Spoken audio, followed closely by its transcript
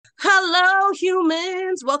Hello,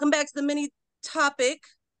 humans. Welcome back to the mini topic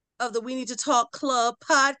of the We Need to Talk Club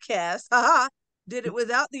podcast. Haha, did it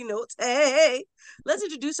without the notes. Hey, let's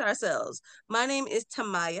introduce ourselves. My name is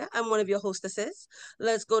Tamaya. I'm one of your hostesses.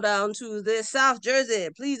 Let's go down to the South Jersey.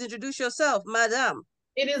 Please introduce yourself, madam.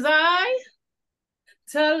 It is I,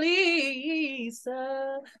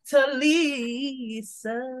 Talisa,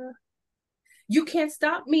 Talisa. You can't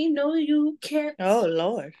stop me, no, you can't. Oh,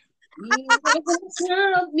 Lord. You can't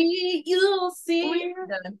stop me, you'll see.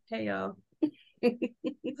 Hey, y'all.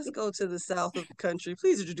 Let's go to the south of the country.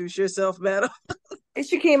 Please introduce yourself, madam. It's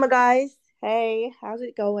Shakima, guys. Hey, how's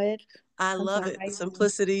it going? I love it. The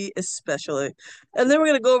simplicity, especially. And then we're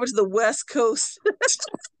going to go over to the West Coast.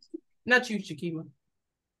 Not you, Shakima.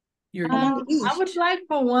 I would like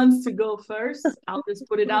for once to go first. I'll just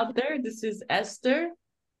put it out there. This is Esther.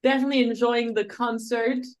 Definitely enjoying the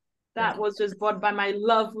concert that was just brought by my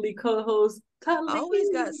lovely co-host. I always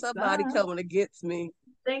got somebody coming against me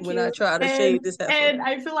when I try to shade this heifer. And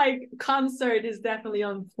I feel like concert is definitely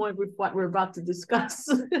on point with what we're about to discuss.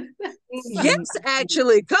 Yes,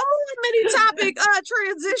 actually. Come on, mini topic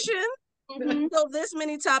transition. Mm-hmm. So this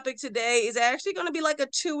mini topic today is actually going to be like a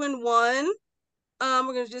 2-in-1.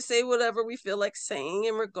 We're going to just say whatever we feel like saying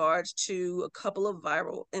in regards to a couple of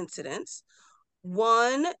viral incidents.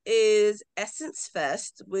 One is Essence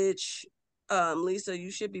Fest, which, Lisa, you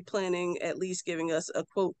should be planning at least giving us a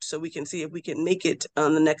quote so we can see if we can make it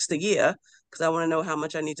on the next year, because I want to know how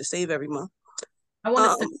much I need to save every month. I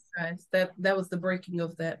want to say that was the breaking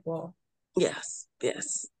of that wall. Yes.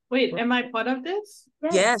 Wait, am I part of this?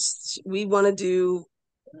 Yes, we want to do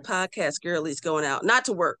podcast girlies going out, not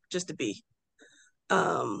to work, just to be.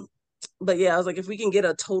 But yeah, I was like, if we can get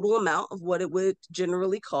a total amount of what it would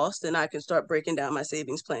generally cost, then I can start breaking down my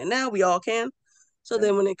savings plan. Now we all can. So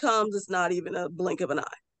then when it comes, it's not even a blink of an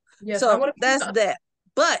eye. Yes, so that's that.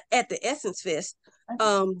 But at the Essence Fest,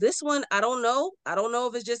 this one, I don't know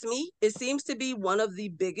if it's just me. It seems to be one of the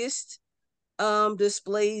biggest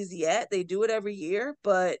displays yet. They do it every year,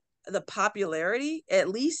 but the popularity, at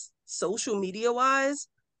least social media wise,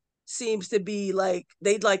 seems to be like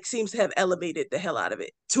seems to have elevated the hell out of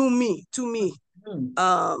it to me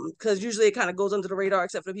because usually it kind of goes under the radar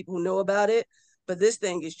except for the people who know about it, but this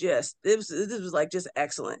thing is just this was like just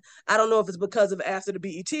excellent. I don't know if it's because of after the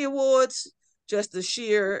BET Awards, just the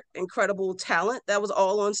sheer incredible talent that was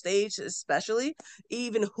all on stage, especially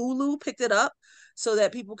even Hulu picked it up so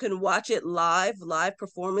that people can watch it live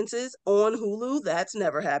performances on Hulu. That's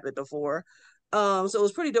never happened before. So it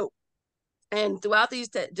was pretty dope. And throughout these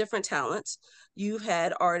different talents, you've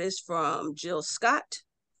had artists from Jill Scott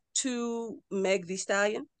to Meg Thee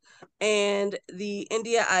Stallion. And the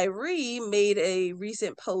India Arie made a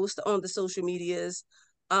recent post on the social medias.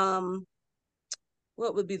 What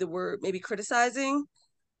would be the word? Maybe criticizing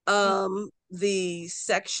the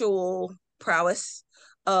sexual prowess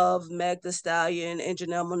of Meg Thee Stallion and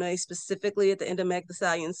Janelle Monáe, specifically at the end of Meg Thee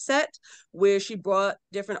Stallion's set, where she brought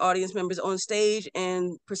different audience members on stage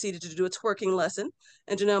and proceeded to do a twerking lesson.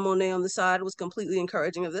 And Janelle Monáe on the side was completely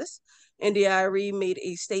encouraging of this. India Arie made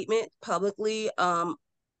a statement publicly,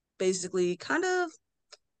 basically kind of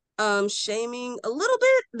shaming a little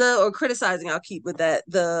bit or criticizing, I'll keep with that,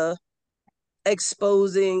 the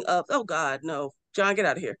exposing of, oh God, no, John, get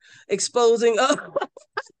out of here. Exposing of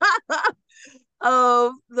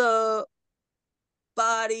of the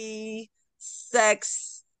body,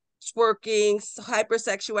 sex, twerking,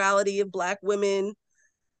 hypersexuality of Black women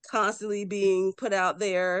constantly being put out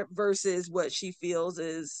there versus what she feels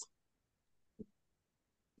is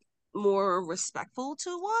more respectful to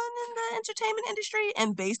one in the entertainment industry.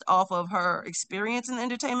 And based off of her experience in the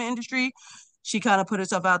entertainment industry, she kind of put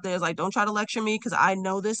herself out there as like, don't try to lecture me because I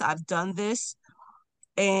know this, I've done this.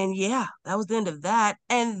 And yeah, that was the end of that.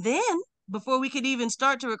 And then before we could even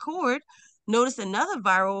start to record, noticed another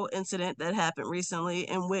viral incident that happened recently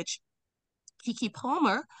in which Keke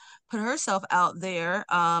Palmer put herself out there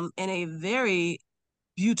in a very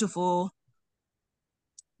beautiful,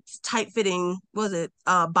 tight-fitting,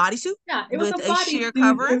 bodysuit? Yeah, it was with a sheer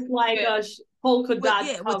covering. With like a polka dot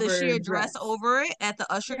with a sheer dress over it at the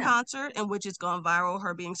Usher concert, in which it's gone viral,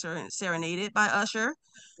 her being serenaded by Usher.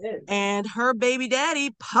 And her baby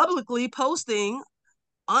daddy publicly posting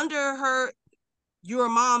under her, you're a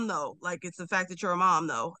mom though, like it's the fact that you're a mom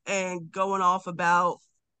though, and going off about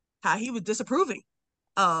how he was disapproving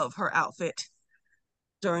of her outfit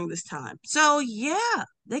during this time. So yeah,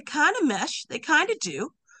 they kind of mesh, they kind of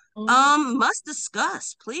do. Must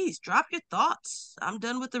discuss. Please drop your thoughts. I'm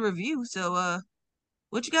done with the review. So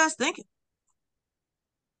what you guys thinking?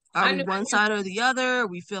 Are we one side or the other?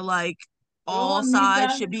 We feel like all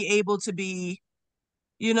sides should be able to be,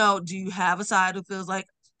 You know, do you have a side who feels like,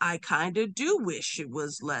 I kind of do wish it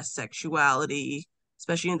was less sexuality,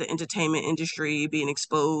 especially in the entertainment industry being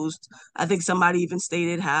exposed? I think somebody even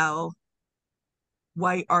stated how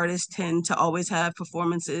white artists tend to always have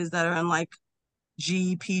performances that are in like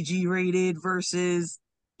PG rated versus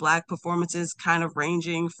black performances kind of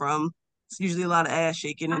ranging from, it's usually a lot of ass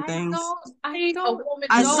shaking and things. I don't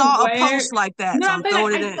I know saw where... a post like that, no, so I'm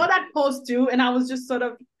throwing it I in. saw that post too, and I was just sort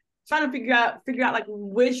of trying to figure out like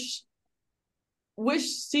which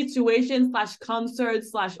situation slash concert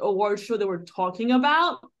slash award show they were talking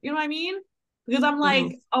about. You know what I mean? Because I'm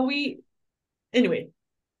like, are we... Anyway,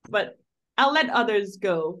 but I'll let others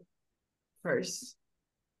go first.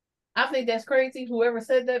 I think that's crazy, whoever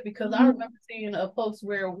said that, because I remember seeing a post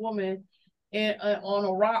where a woman on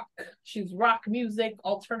a rock, she's rock music,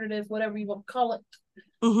 alternative, whatever you want to call it,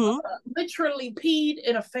 literally peed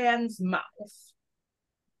in a fan's mouth.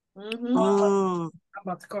 I'm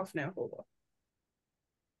about to cough now. Hold on.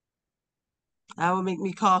 That would make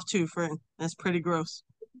me cough too, friend. That's pretty gross.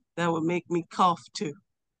 That would make me cough too.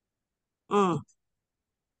 I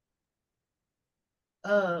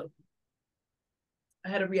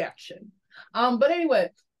had a reaction. But anyway,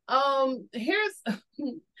 here's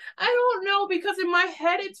I don't know, because in my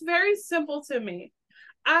head it's very simple to me.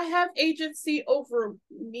 I have agency over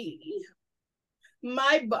me,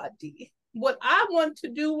 my body. What I want to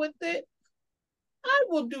do with it, I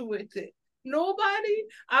will do with it.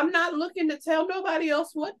 I'm not looking to tell nobody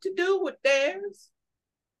else what to do with theirs,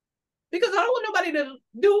 because I don't want nobody to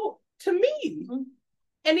do to me.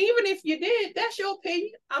 And even if you did, that's your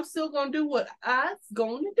opinion. I'm still gonna do what I'm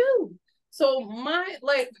going to do. So I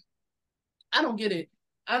don't get it.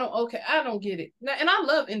 I don't get it. And I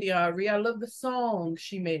love India Arie. I love the song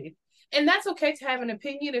she made. And that's okay to have an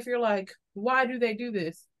opinion if you're like, why do they do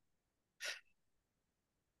this?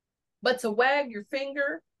 But to wag your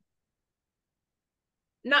finger,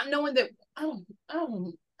 not knowing that, I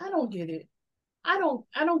don't get it. I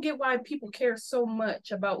don't get why people care so much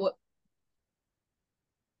about what.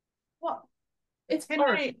 Well, it's Can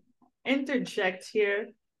art. I interject here?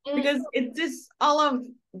 Because all of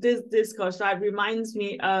this discussion reminds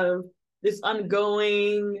me of this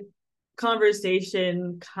ongoing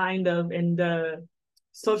conversation kind of in the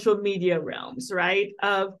social media realms, right?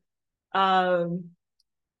 Of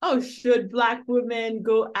should Black women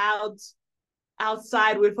go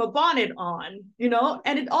outside with a bonnet on, you know?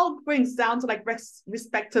 And it all brings down to like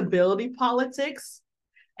respectability politics,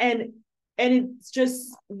 and it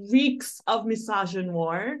just reeks of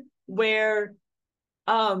misogynoir, where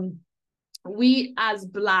we as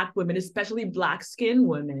Black women, especially Black skinned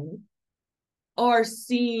women, are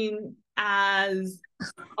seen as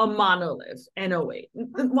a monolith in a way.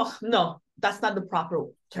 Well, no, that's not the proper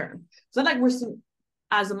term. It's not like we're seen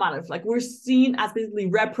as a monolith. Like, we're seen as basically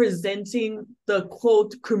representing the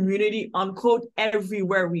quote community unquote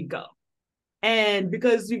everywhere we go. And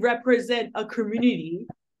because we represent a community,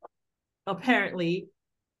 apparently,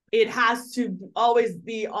 it has to always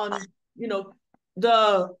be on,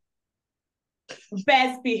 the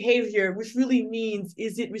best behavior, which really means,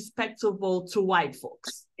 is it respectable to white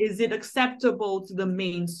folks? Is it acceptable to the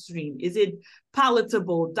mainstream? Is it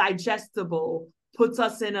palatable, digestible, puts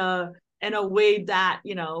us in a way that,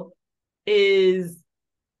 is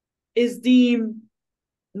deemed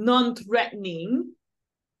non-threatening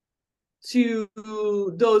to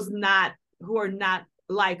those who are not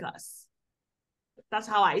like us? That's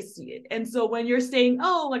how I see it. And so when you're saying,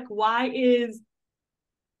 oh, like, why is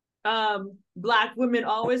Black women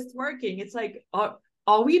always twerking? It's like,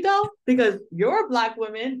 are we though? Because you're a Black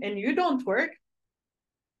woman and you don't twerk.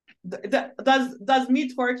 Does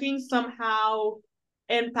me twerking somehow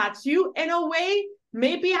impact you? In a way,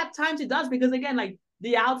 maybe at times it does, because again, like,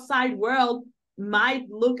 the outside world might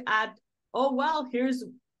look at, oh well, here's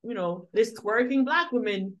this twerking Black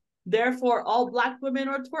woman, therefore all Black women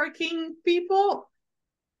are twerking people.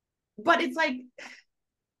 But it's like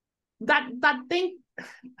that thing.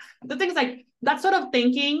 The thing is, like, that sort of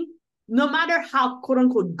thinking, no matter how quote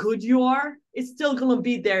unquote good you are, it's still gonna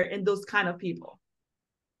be there in those kind of people.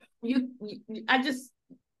 I just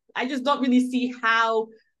don't really see how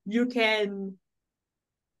you can,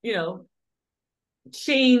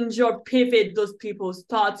 change or pivot those people's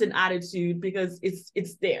thoughts and attitude, because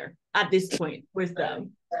it's there at this point with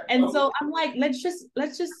them. And so I'm like, let's just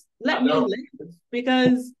let me live,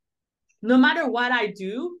 because no matter what I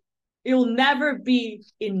do, it'll never be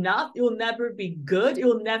enough. It'll never be good.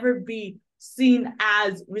 It'll never be seen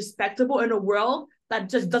as respectable in a world that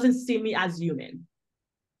just doesn't see me as human.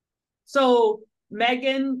 So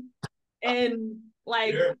Megan and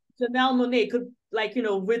like Janelle Monáe could, like,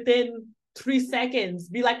 within 3 seconds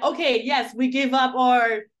be like, okay, yes, we give up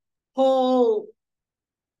our whole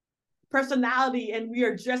personality and we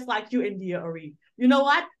are just like you, India Arie. You know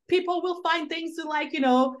what? People will find things to like,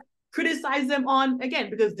 criticize them on again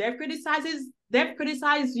because they've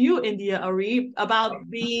criticized you, India Arie, about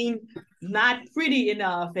being not pretty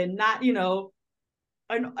enough and not,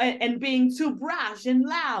 and being too brash and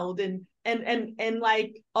loud and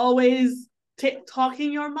like always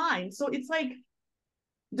talking your mind. So it's like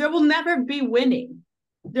there will never be winning.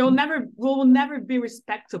 We'll never be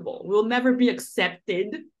respectable. We'll never be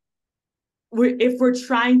accepted if we're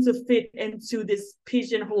trying to fit into this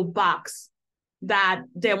pigeonhole box that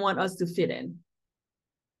they want us to fit in.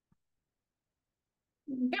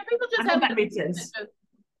 Yeah, people just I hope that makes sense.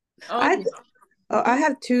 I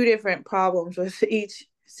have two different problems with each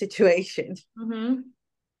situation. Mm-hmm.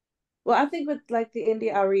 Well, I think with like the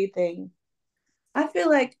India Arie thing, I feel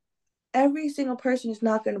like every single person is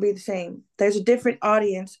not going to be the same. There's a different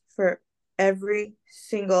audience for every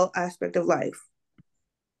single aspect of life.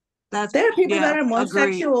 There are people that are more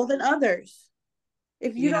sexual than others.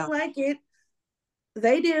 If you don't like it,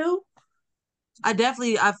 they do. I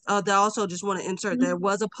also just want to insert, there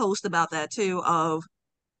was a post about that too, of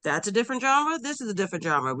that's a different genre, this is a different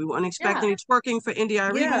genre. We wouldn't expect any twerking for India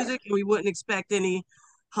Arie music, and we wouldn't expect any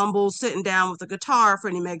humble sitting down with a guitar for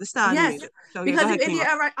any Meg Thee Stallion music. So because if India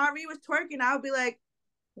Arie was twerking, I would be like,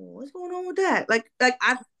 what's going on with that? Like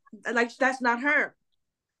that's not her.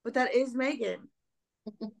 But that is Megan.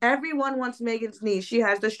 Everyone wants Megan's knees. She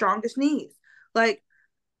has the strongest knees. Like,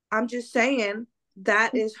 I'm just saying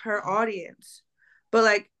that is her audience. But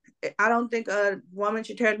like, I don't think a woman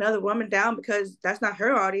should tear another woman down because that's not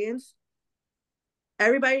her audience.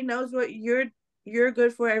 Everybody knows what you're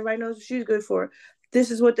good for. Everybody knows what she's good for. This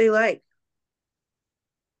is what they like.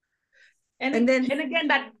 And again,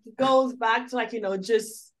 that goes back to like,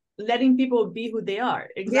 just letting people be who they are.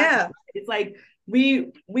 Exactly. Yeah. It's like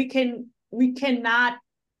we cannot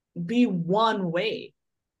be one way.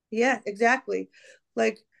 Yeah, exactly.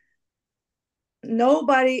 Like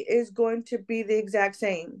nobody is going to be the exact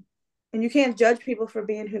same. And you can't judge people for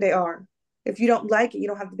being who they are. If you don't like it, you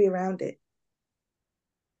don't have to be around it.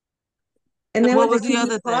 And then what was the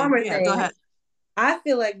other thing? Yeah, go ahead. I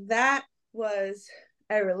feel like that was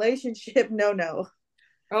a relationship no.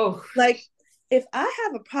 Oh. Like if I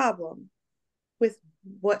have a problem with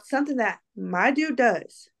something that my dude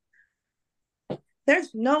does,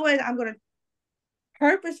 there's no way that I'm going to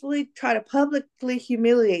purposefully try to publicly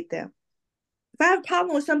humiliate them. If I have a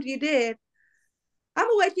problem with something you did, I'm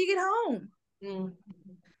gonna wait till you get home. Mm.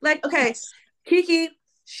 Like, okay, Keke,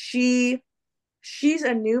 she's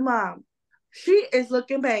a new mom. She is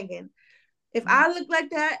looking banging. If I look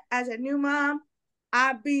like that as a new mom,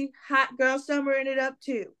 I'd be hot girl summering it up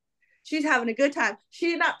too. She's having a good time. She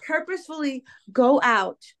did not purposefully go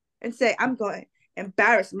out and say, I'm going to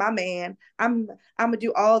embarrass my man. I'm gonna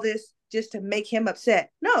do all this just to make him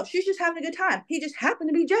upset. No, she's just having a good time. He just happened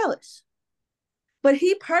to be jealous. But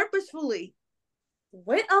he purposefully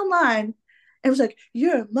went online and was like,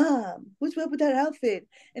 you're a mom. What's up with that outfit?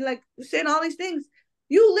 And like saying all these things.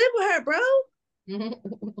 You live with her, bro.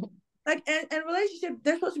 Like, and relationship,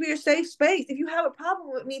 they're supposed to be your safe space. If you have a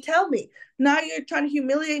problem with me, tell me. Now you're trying to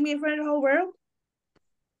humiliate me in front of the whole world?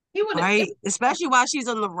 Right. Especially while she's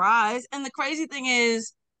on the rise. And the crazy thing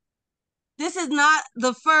is, this is not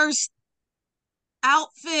the first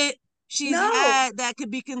outfit she's had that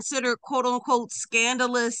could be considered quote unquote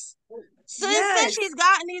scandalous. Since she's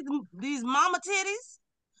gotten these mama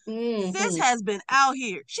titties, sis has been out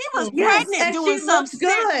here. She was pregnant doing something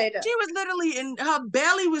good. She was literally, and her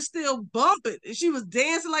belly was still bumping, and she was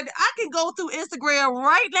dancing like that. I can go through Instagram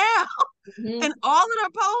right now, and all of her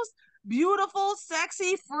posts, beautiful,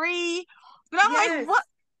 sexy, free. But I'm like, what?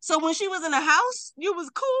 So when she was in the house, you was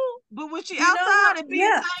cool, but when she outside and being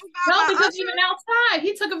no, because even outside,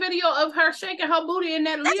 he took a video of her shaking her booty in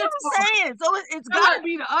that leotard. That's what I'm saying. So it's got to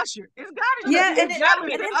be the usher. It's got to be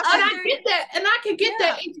and I get that, and I can get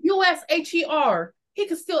that USHER. He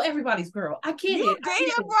could steal everybody's girl. I get it.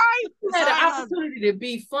 Damn right. You had an opportunity to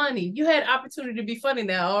be funny. You had an opportunity to be funny.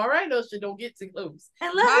 Now, all right, Usher, don't get too close.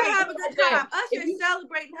 And let her have a good time. Usher's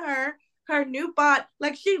celebrating her new bot.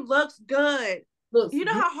 Like, she looks good. You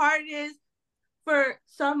know how hard it is for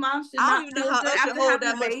some moms to not feel good after hold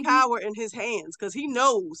that much power in his hands, because he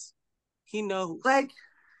knows. Like,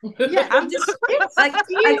 yeah, I'm just like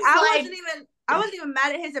I wasn't even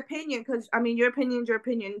mad at his opinion, because I mean, your opinion's your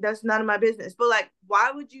opinion. That's none of my business. But like,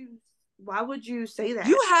 why would you say that?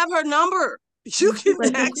 You have her number. You can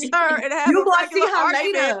text her and have a regular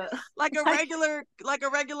argument, like a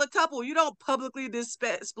regular couple. You don't publicly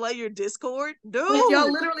display your Discord, dude.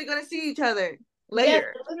 Y'all literally gonna see each other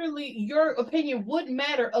later. Yes, literally, your opinion would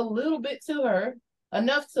matter a little bit to her,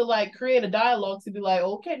 enough to like create a dialogue to be like,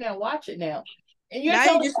 okay, now watch it now. And now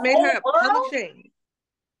you just made her a public shame.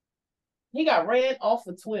 He got ran off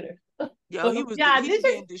of Twitter. Yo, he was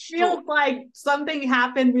feels like something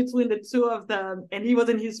happened between the two of them, and he was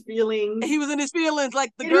in his feelings. He was in his feelings, like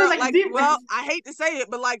the girl. Like, well, I hate to say it,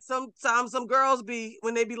 but like sometimes some girls be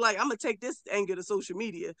when they be like, "I'm gonna take this anger to social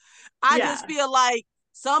media." I just feel like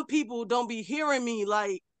some people don't be hearing me,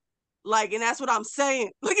 like, and that's what I'm saying.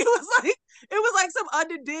 Like it was like some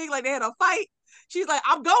underdig, like they had a fight. She's like,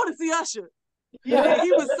 "I'm going to see Usher." Yeah, and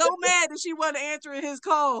he was so mad that she wasn't answering his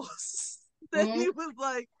calls that he was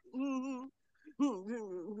like.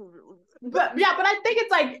 But I think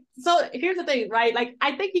it's like, so here's the thing, right? Like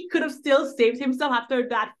I think he could have still saved himself after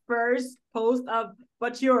that first post of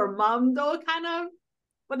 "but your mom" though, kind of,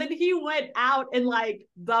 but then he went out and like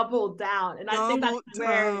doubled down, and I think that's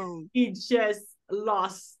where he just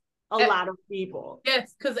lost a lot of people.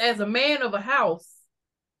 Yes, because as a man of a house,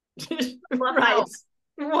 right,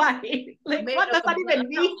 like what does that even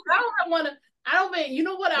mean? I don't mean, you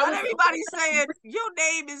know what? But everybody's saying your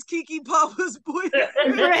name is Keke Palmer's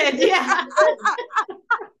boyfriend. Yeah.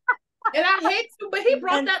 And I hate to, but he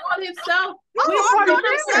brought that on himself. He brought it on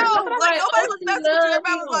himself. Like nobody was messing with you.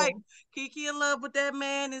 Everybody was like, Keke in love with that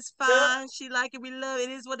man is fine. She like it, we love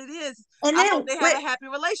it. It is what it is. And I hope they have a happy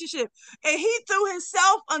relationship. And he threw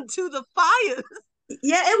himself onto the fire.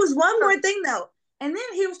 Yeah, it was one more thing though. And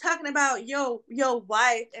then he was talking about your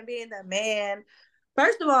wife and being the man.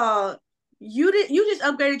 First of all, you just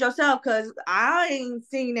upgraded yourself, because I ain't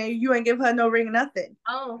seen that you ain't give her no ring or nothing.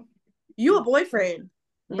 Oh. You a boyfriend,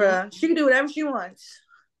 bruh. She can do whatever she wants.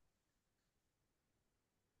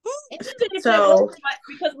 So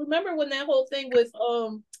because remember when that whole thing with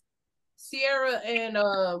Sierra and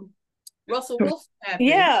Russell Wilson happened?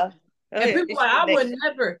 Yeah. And people like, I would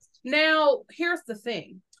never. Now, here's the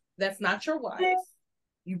thing. That's not your wife.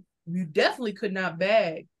 You definitely could not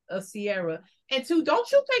bag a Sierra. And two, don't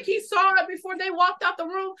you think he saw it before they walked out the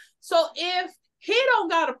room? So if he don't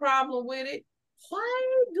got a problem with it,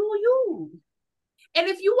 why do you? And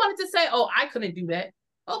if you wanted to say, oh, I couldn't do that,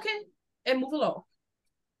 okay, and move along.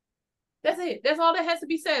 That's it. That's all that has to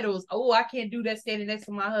be said. It was, oh, I can't do that standing next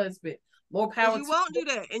to my husband. More power. You won't do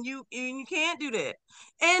that, and you can't do that.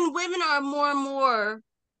 And women are more and more,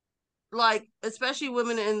 like, especially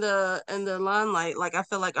women in the limelight, like I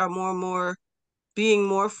feel like are more and more being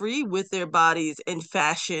more free with their bodies and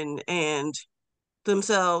fashion and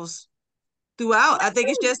themselves throughout. I think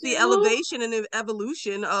it's just the elevation and the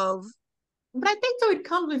evolution of. But I think so it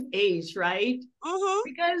comes with age, right?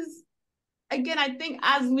 Because again, I think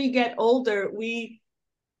as we get older, we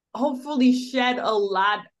hopefully shed a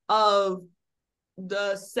lot of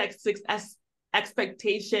the sexist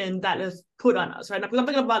expectation that is put on us, right? Because I'm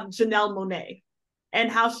thinking about Janelle Monáe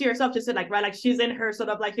and how she herself just said, like, right, like she's in her sort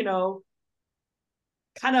of like, you know,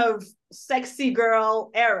 kind of sexy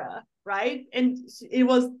girl era, right? And it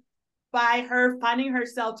was by her finding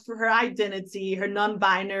herself through her identity, her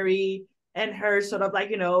non-binary, and her sort of like,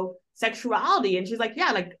 you know, sexuality. And she's like,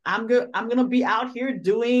 yeah, like I'm gonna be out here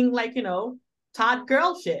doing like, you know, Todd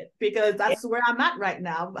girl shit, because that's where I'm at right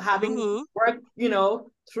now, having worked, you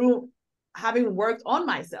know, through having worked on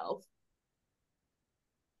myself.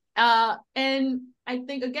 And I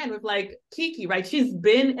think again with like Keke, right? She's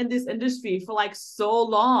been in this industry for like so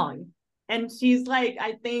long, and she's like,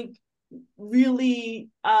 I think really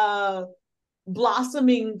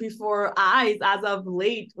blossoming before eyes as of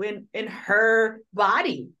late when in her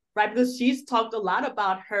body, right? Because she's talked a lot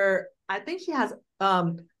about her, I think she has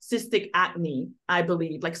cystic acne, I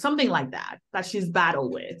believe, like something like that she's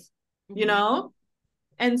battled with, you know?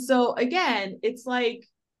 And so again, it's like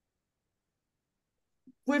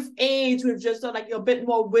with age, with just like a bit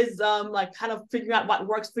more wisdom, like kind of figuring out what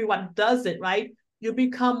works for you, what doesn't, right? You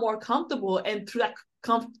become more comfortable, and through that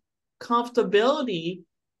comfortability,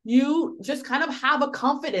 you just kind of have a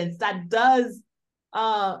confidence that does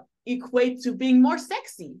equate to being more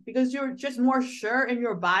sexy, because you're just more sure in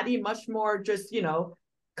your body, much more just, you know,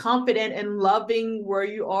 confident and loving where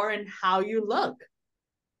you are and how you look.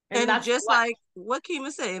 And that's just like what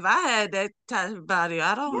Kima said, if I had that type of body,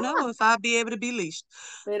 I don't know if I'd be able to be leashed.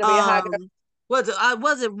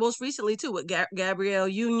 Was it most recently too with Gabrielle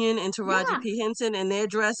Union and Taraji P. Henson and their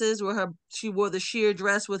dresses, where she wore the sheer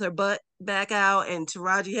dress with her butt back out, and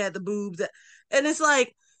Taraji had the boobs, and it's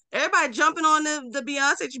like everybody jumping on the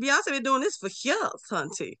Beyonce. Beyonce been doing this for years,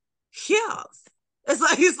 hunty, years.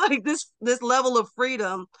 It's like this level of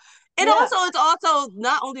freedom. And also it's also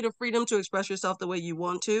not only the freedom to express yourself the way you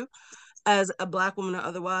want to as a Black woman or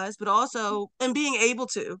otherwise, but also and being able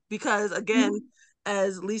to, because again,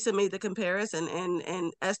 as Lisa made the comparison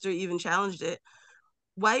and Esther even challenged it,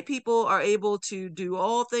 white people are able to do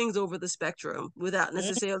all things over the spectrum without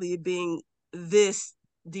necessarily being this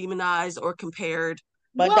demonized or compared.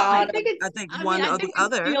 Well, I think it's, I think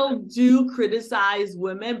we still do criticize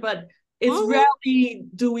women, but it's rarely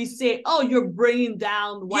do we say, oh, you're bringing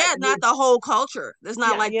down white women. Not the whole culture. It's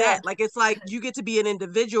not like that. Like, it's like you get to be an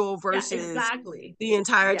individual versus the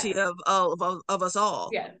entirety of us all.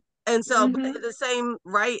 Yeah. And so the same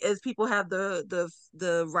right as people have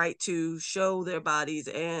the right to show their bodies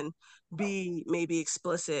and be maybe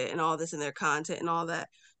explicit and all this in their content and all that,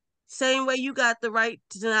 same way you got the right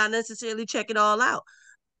to not necessarily check it all out.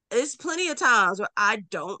 It's plenty of times where I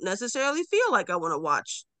don't necessarily feel like I want to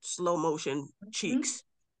watch slow motion cheeks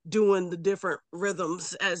doing the different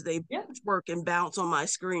rhythms as they work and bounce on my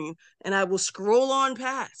screen, and I will scroll on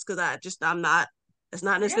past because I'm not, it's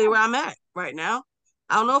not necessarily where I'm at right now.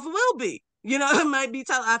 I don't know if it will be, it might be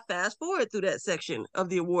time I fast forward through that section of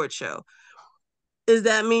the award show. Does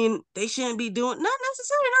that mean they shouldn't be doing? Not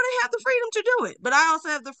necessarily. No, they have the freedom to do it, but I also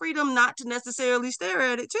have the freedom not to necessarily stare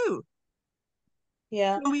at it too.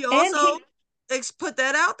 Yeah. Can we also put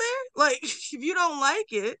that out there? Like, if you don't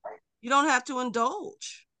like it, you don't have to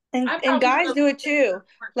indulge. And guys do it too.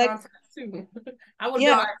 Like, I would have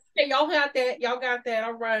been like, hey, y'all got that. Y'all got that.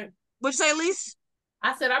 All right. What'd you say, Lise?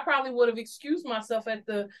 I said I probably would have excused myself at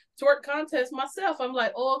the twerk contest myself. I'm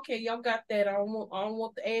like, oh, okay, y'all got that. I don't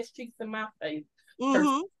want the ass cheeks in my face.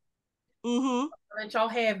 I'll let y'all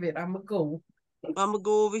have it. I'm gonna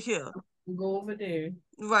go over here. Go over there.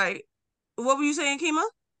 Right. What were you saying, Kima?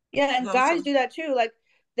 Yeah, and guys do that too. Like,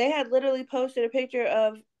 they had literally posted a picture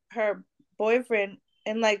of her boyfriend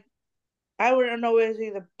and, like, I wouldn't know if it was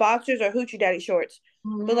either boxers or hoochie daddy shorts.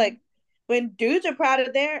 But, like, when dudes are proud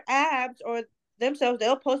of their abs or themselves,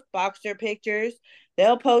 they'll post boxer pictures.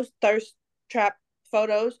 They'll post thirst trap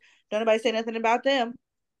photos. Don't nobody say nothing about them.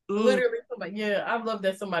 Literally, somebody, I love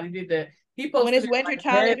that somebody did that. He posted when it's winter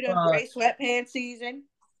time, they've been doing gray sweatpants season.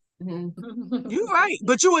 You're right,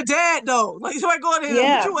 but you a dad though. Like, so I go to him,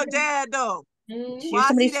 but you a dad though. Why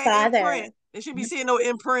see that father? Imprint? They shouldn't be seeing no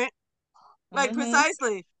imprint. Like,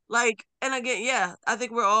 precisely. Like, and again, I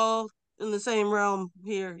think we're all in the same realm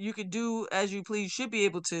here. You could do as you please, should be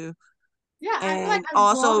able to. Yeah, and like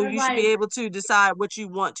also you should be able to decide what you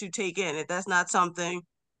want to take in. If that's not something,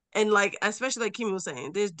 and like, especially like Kimi was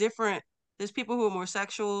saying, there's people who are more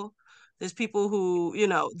sexual. There's people who,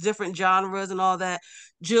 different genres and all that.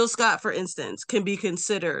 Jill Scott, for instance, can be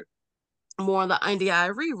considered more in the India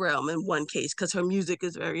Arie realm in one case because her music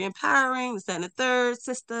is very empowering. The second and third,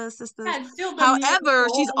 sisters. However,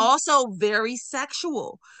 she's also very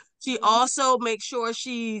sexual. She also makes sure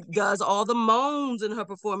she does all the moans in her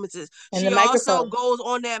performances. And she also goes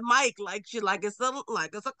on that mic like it's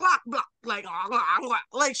a clock block,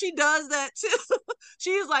 like she does that too.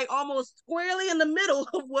 She's like almost squarely in the middle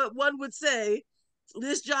of what one would say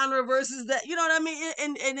this genre versus that. You know what I mean?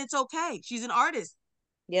 And it's okay. She's an artist.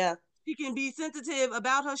 Yeah. She can be sensitive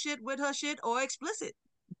about her shit, with her shit, or explicit.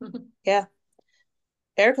 Yeah.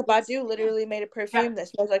 Erykah Badu literally made a perfume that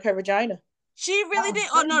smells like her vagina. She really did.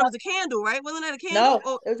 Oh, no, it was a candle, right? Wasn't that a candle?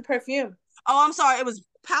 No, it was a perfume. Oh, I'm sorry. It was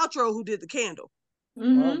Paltrow who did the candle.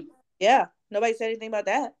 Yeah. Nobody said anything about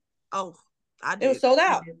that. Oh, I did. It was sold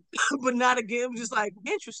out. But not again. It was just like,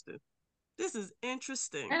 interesting. This is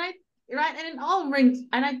interesting. And it all rings.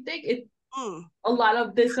 And I think it a lot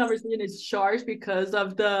of this conversation is charged because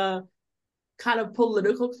of the kind of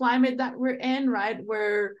political climate that we're in, right?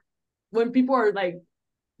 Where when people are like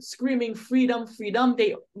screaming freedom,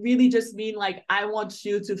 they really just mean like, I want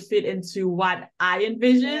you to fit into what I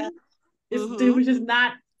envision, which is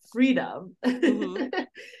not freedom.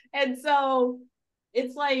 And so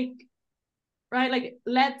it's like, right,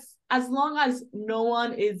 like, as long as no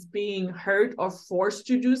one is being hurt or forced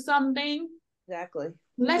to do something, exactly,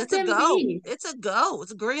 let them be. It's a go.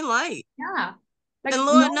 It's a green light. Yeah. Like, and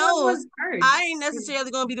Lord knows, I ain't necessarily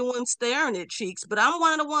going to be the one staring at cheeks, but I'm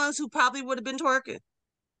one of the ones who probably would have been twerking.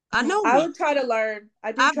 I know. I would try to learn.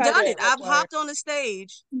 I've done it. I've hopped on the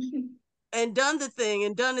stage and done the thing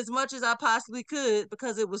and done as much as I possibly could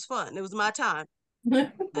because it was fun. It was my time.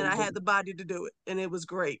 And I had the body to do it. And it was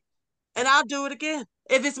great. And I'll do it again.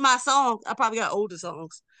 If it's my song, I probably got older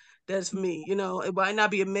songs. That's for me. It might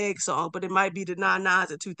not be a Meg song, but it might be the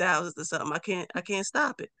 99s or 2000s or something. I can't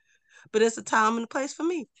stop it. But it's a time and a place for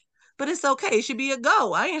me. But it's okay. It should be a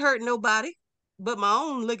go. I ain't hurting nobody but my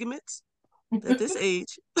own ligaments at this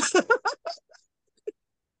age.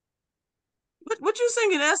 What you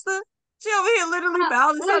singing, Esther? She over here literally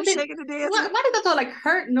bouncing up, shaking the dance. Why does that song like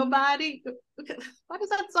hurt nobody? What does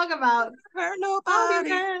that song about? Hurt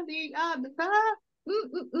nobody.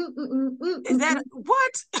 Is that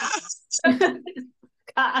what?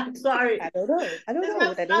 God, sorry. I don't know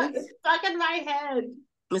what that is. It's stuck in my head.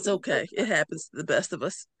 It's okay. It happens to the best of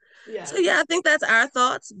us. Yeah. So yeah, I think that's our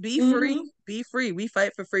thoughts. Be free. Be free. We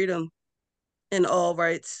fight for freedom and all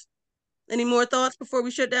rights. Any more thoughts before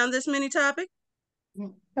we shut down this mini topic?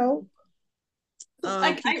 No.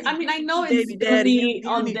 I mean, I know it's baby gonna daddy, be you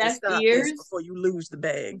on need to deaf stop ears this before you lose the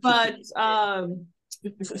bag. But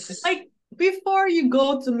like before you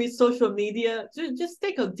go to meet social media, just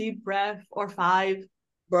take a deep breath or 5.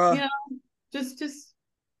 Bruh. You know, just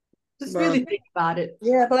really think about it.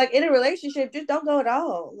 Yeah, but like in a relationship, just don't go at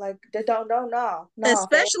all. Like no.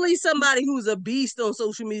 Especially somebody who's a beast on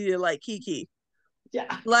social media like Keke.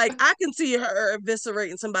 Yeah. Like I can see her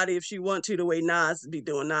eviscerating somebody if she want to, the way Nas be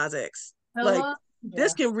doing, Nas X. Like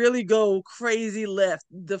this can really go crazy left.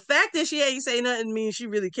 The fact that she ain't say nothing means she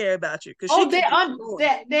really care about you. Oh,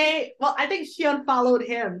 they well, I think she unfollowed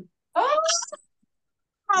him. Oh,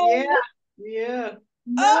 yeah.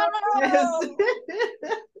 No. Oh.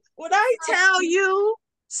 When I tell you,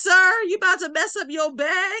 sir, you about to mess up your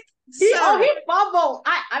bag. He fumbled.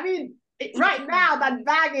 I mean, right now that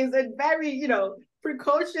bag is a very,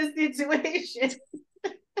 precocious situation.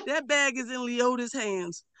 That bag is in Leota's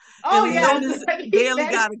hands. Oh, and Leota's barely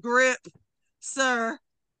got a grip. Sir.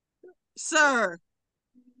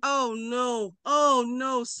 Oh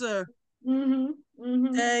no, sir.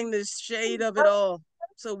 Dang, the shade of it all.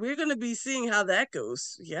 So we're going to be seeing how that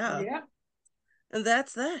goes. Yeah. And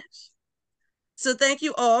that's that. So thank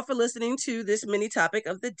you all for listening to this mini topic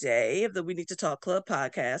of the day of the We Need to Talk Club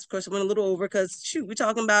podcast. Of course, I went a little over because, we're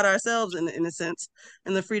talking about ourselves in a sense,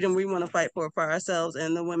 and the freedom we want to fight for ourselves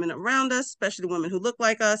and the women around us, especially the women who look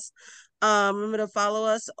like us. Remember to follow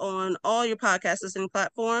us on all your podcast listening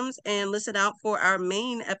platforms and listen out for our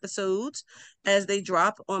main episodes as they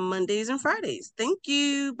drop on Mondays and Fridays. Thank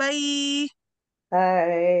you. Bye.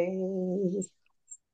 Bye.